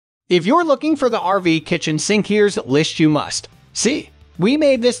If you're looking for the RV kitchen sink, here's a list you must see. We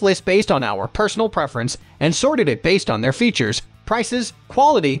made this list based on our personal preference and sorted it based on their features, prices,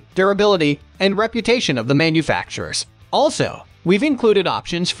 quality, durability, and reputation of the manufacturers. Also, we've included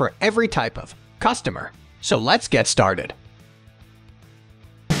options for every type of customer. So let's get started.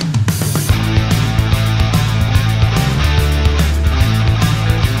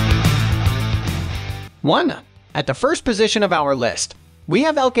 1. At the first position of our list, we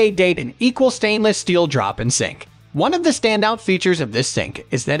have Elkay Dayton Equal Stainless Steel Drop-In Sink. One of the standout features of this sink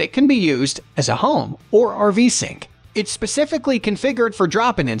is that it can be used as a home or RV sink. It's specifically configured for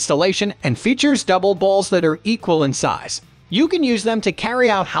drop-in installation and features double bowls that are equal in size. You can use them to carry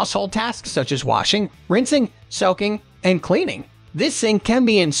out household tasks such as washing, rinsing, soaking, and cleaning. This sink can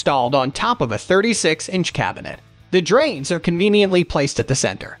be installed on top of a 36-inch cabinet. The drains are conveniently placed at the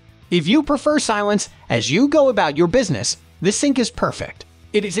center. If you prefer silence as you go about your business, this sink is perfect.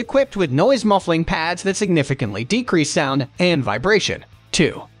 It is equipped with noise muffling pads that significantly decrease sound and vibration.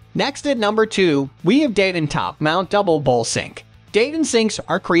 2. Next at number 2, we have Dayton Top Mount Double Bowl Sink. Dayton sinks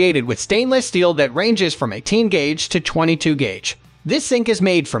are created with stainless steel that ranges from 18 gauge to 22 gauge. This sink is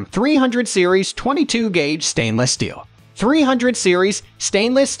made from 300 series 22 gauge stainless steel. 300 series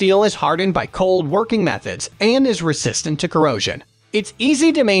stainless steel is hardened by cold working methods and is resistant to corrosion. It's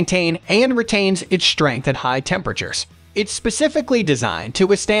easy to maintain and retains its strength at high temperatures. It's specifically designed to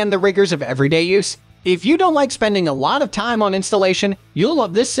withstand the rigors of everyday use. If you don't like spending a lot of time on installation, you'll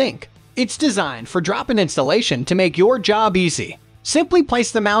love this sink. It's designed for drop-in installation to make your job easy. Simply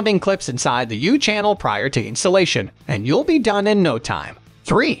place the mounting clips inside the U-channel prior to installation, and you'll be done in no time.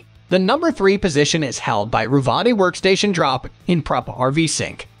 3. The number 3 position is held by Ruvati Workstation Drop-In Prep RV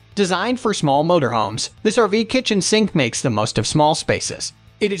Sink. Designed for small motorhomes, this RV kitchen sink makes the most of small spaces.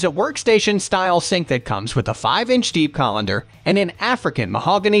 It is a workstation-style sink that comes with a 5-inch deep colander and an African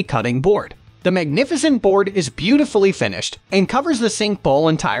mahogany cutting board. The magnificent board is beautifully finished and covers the sink bowl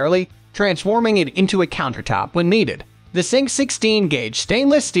entirely, transforming it into a countertop when needed. The sink's 16-gauge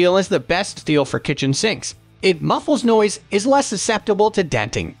stainless steel is the best steel for kitchen sinks. It muffles noise, is less susceptible to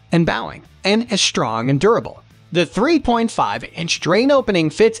denting and bowing, and is strong and durable. The 3.5-inch drain opening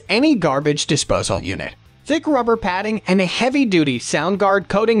fits any garbage disposal unit. Thick rubber padding and a heavy-duty sound guard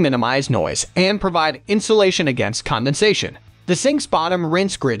coating minimize noise and provide insulation against condensation. The sink's bottom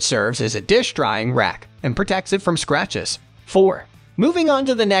rinse grid serves as a dish drying rack and protects it from scratches. 4. Moving on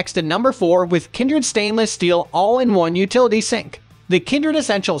to the next at number 4 with KINDRED Stainless Steel All-in-One Utility Sink. The KINDRED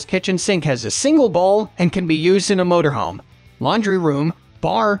Essentials kitchen sink has a single bowl and can be used in a motorhome, laundry room,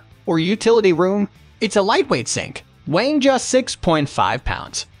 bar, or utility room. It's a lightweight sink, weighing just 6.5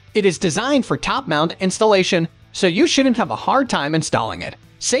 pounds. It is designed for top-mount installation, so you shouldn't have a hard time installing it.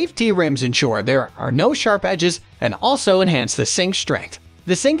 Safety rims ensure there are no sharp edges and also enhance the sink's strength.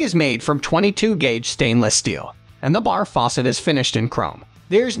 The sink is made from 22-gauge stainless steel, and the bar faucet is finished in chrome.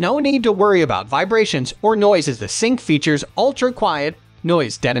 There's no need to worry about vibrations or noise as the sink features ultra-quiet,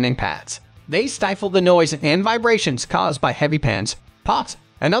 noise-deadening pads. They stifle the noise and vibrations caused by heavy pans, pots,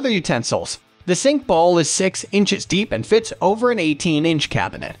 and other utensils. The sink bowl is 6 inches deep and fits over an 18-inch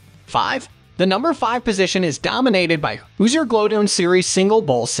cabinet. 5. The number 5 position is dominated by Houzer Glowtone Series Single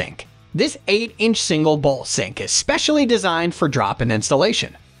Bowl Sink. This 8-inch single bowl sink is specially designed for drop-in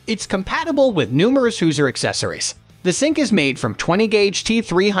installation. It's compatible with numerous Houzer accessories. The sink is made from 20-gauge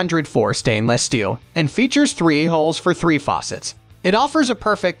T304 stainless steel and features 3 holes for 3 faucets. It offers a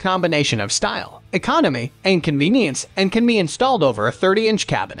perfect combination of style, economy, and convenience and can be installed over a 30-inch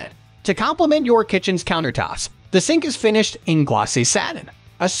cabinet. To complement your kitchen's countertops, the sink is finished in glossy satin.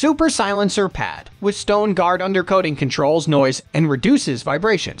 A super silencer pad with stone guard undercoating controls noise and reduces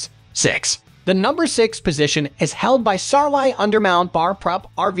vibrations. 6. The number 6 position is held by Sarlai Undermount Bar Prep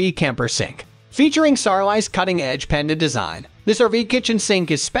RV Camper Sink. Featuring Sarlai's cutting-edge pendant design, this RV kitchen sink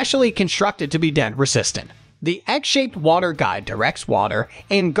is specially constructed to be dent-resistant. The X-shaped water guide directs water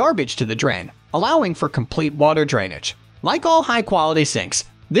and garbage to the drain, allowing for complete water drainage. Like all high-quality sinks,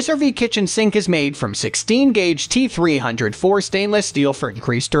 this RV kitchen sink is made from 16-gauge T304 stainless steel for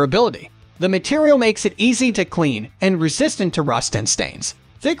increased durability. The material makes it easy to clean and resistant to rust and stains.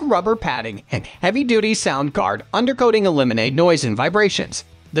 Thick rubber padding and heavy-duty sound guard undercoating eliminate noise and vibrations.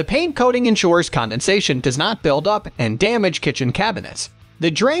 The paint coating ensures condensation does not build up and damage kitchen cabinets.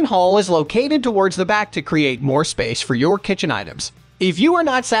 The drain hole is located towards the back to create more space for your kitchen items. If you are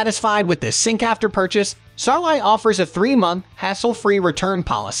not satisfied with this sink after purchase, Sarlai offers a 3-month hassle-free return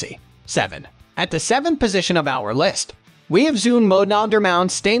policy. 7. At the 7th position of our list, we have ZUHNE Modena Undermount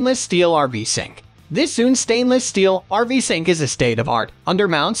Stainless Steel RV Sink. This ZUHNE stainless steel RV sink is a state-of-art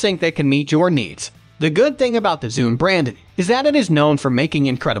undermount sink that can meet your needs. The good thing about the ZUHNE brand is that it is known for making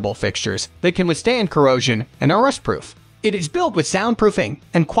incredible fixtures that can withstand corrosion and are rust-proof. It is built with soundproofing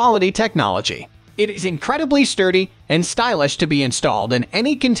and quality technology. It is incredibly sturdy and stylish to be installed in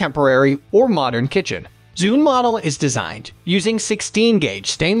any contemporary or modern kitchen. ZUHNE model is designed using 16-gauge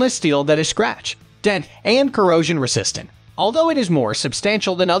stainless steel that is scratch, dent, and corrosion resistant. Although it is more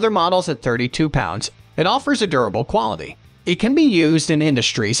substantial than other models at 32 pounds, it offers a durable quality. It can be used in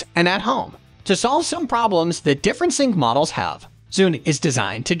industries and at home. To solve some problems that different sink models have, ZUHNE is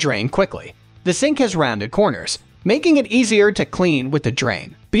designed to drain quickly. The sink has rounded corners, making it easier to clean with the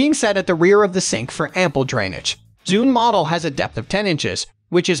drain being set at the rear of the sink for ample drainage. ZUHNE model has a depth of 10 inches,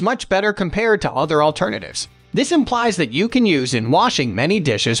 which is much better compared to other alternatives. This implies that you can use in washing many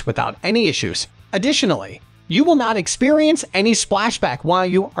dishes without any issues. Additionally, you will not experience any splashback while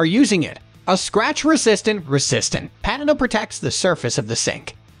you are using it. A scratch-resistant patina protects the surface of the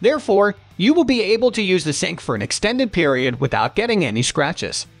sink. Therefore, you will be able to use the sink for an extended period without getting any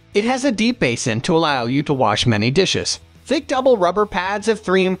scratches. It has a deep basin to allow you to wash many dishes. Thick double rubber pads of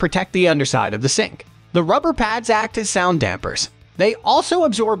 3M protect the underside of the sink. The rubber pads act as sound dampers. They also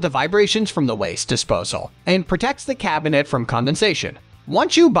absorb the vibrations from the waste disposal and protects the cabinet from condensation.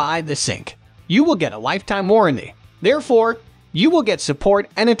 Once you buy the sink, you will get a lifetime warranty. Therefore, you will get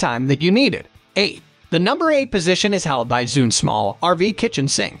support anytime that you need it. 8. The number 8 position is held by ZUHNE Small RV Kitchen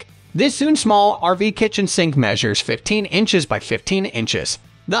Sink. This ZUHNE Small RV Kitchen Sink measures 15 inches by 15 inches.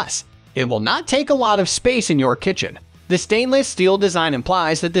 Thus, it will not take a lot of space in your kitchen. The stainless steel design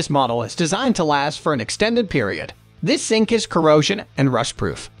implies that this model is designed to last for an extended period. This sink is corrosion and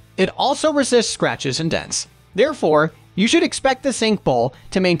rust-proof. It also resists scratches and dents. Therefore, you should expect the sink bowl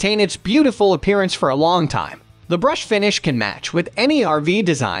to maintain its beautiful appearance for a long time. The brush finish can match with any RV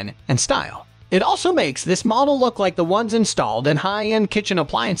design and style. It also makes this model look like the ones installed in high-end kitchen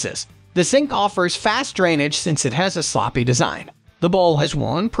appliances. The sink offers fast drainage since it has a sloppy design. The bowl has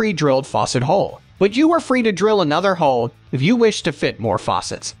one pre-drilled faucet hole, but you are free to drill another hole if you wish to fit more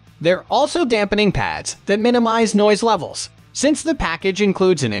faucets. There are also dampening pads that minimize noise levels. Since the package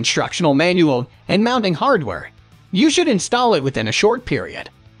includes an instructional manual and mounting hardware, you should install it within a short period.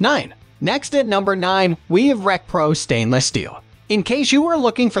 9. Next at number 9, we have RecPro stainless steel. In case you are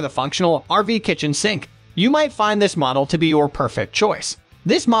looking for the functional RV kitchen sink, you might find this model to be your perfect choice.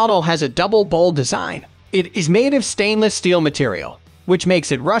 This model has a double bowl design. It is made of stainless steel material, which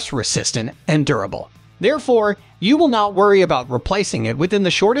makes it rust-resistant and durable. Therefore, you will not worry about replacing it within the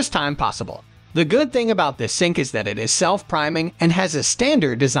shortest time possible. The good thing about this sink is that it is self-priming and has a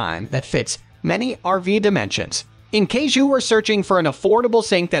standard design that fits many RV dimensions. In case you are searching for an affordable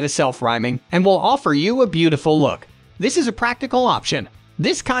sink that is self-priming and will offer you a beautiful look, this is a practical option.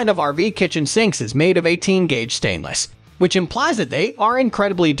 This kind of RV kitchen sinks is made of 18-gauge stainless, which implies that they are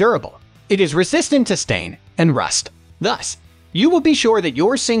incredibly durable. It is resistant to stain and rust. Thus, you will be sure that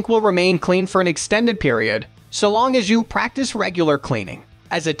your sink will remain clean for an extended period, so long as you practice regular cleaning.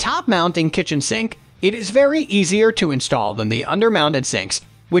 As a top-mounting kitchen sink, it is very easier to install than the under-mounted sinks,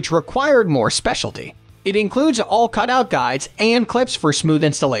 which required more specialty. It includes all cutout guides and clips for smooth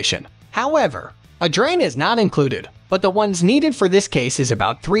installation. However, a drain is not included, but the ones needed for this case is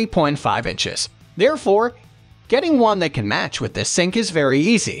about 3.5 inches. Therefore, getting one that can match with this sink is very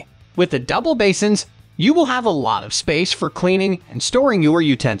easy. With the double basins, you will have a lot of space for cleaning and storing your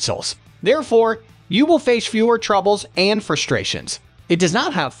utensils. Therefore, you will face fewer troubles and frustrations. It does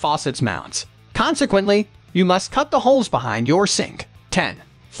not have faucets mounts. Consequently, you must cut the holes behind your sink. 10.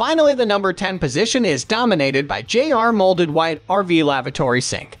 Finally, the number 10 position is dominated by JR Molded White RV Lavatory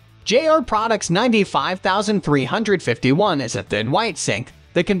Sink. JR Products 95351 is a thin white sink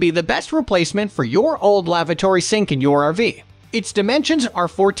that can be the best replacement for your old lavatory sink in your RV. Its dimensions are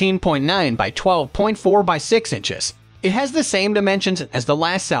 14.9 by 12.4 by 6 inches. It has the same dimensions as the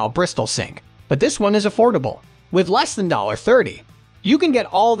LaSalle Bristol sink, but this one is affordable. With less than $30, you can get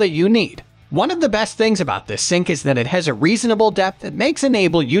all that you need. One of the best things about this sink is that it has a reasonable depth that makes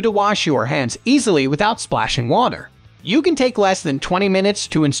enable you to wash your hands easily without splashing water. You can take less than 20 minutes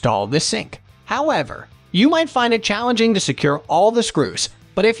to install this sink. However, you might find it challenging to secure all the screws,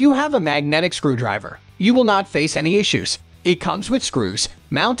 but if you have a magnetic screwdriver, you will not face any issues. It comes with screws,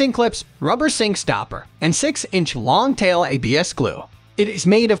 mounting clips, rubber sink stopper, and 6-inch long tail ABS glue. It is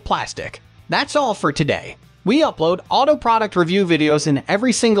made of plastic. That's all for today. We upload auto product review videos in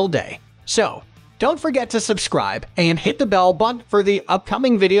every single day. So, don't forget to subscribe and hit the bell button for the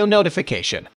upcoming video notification.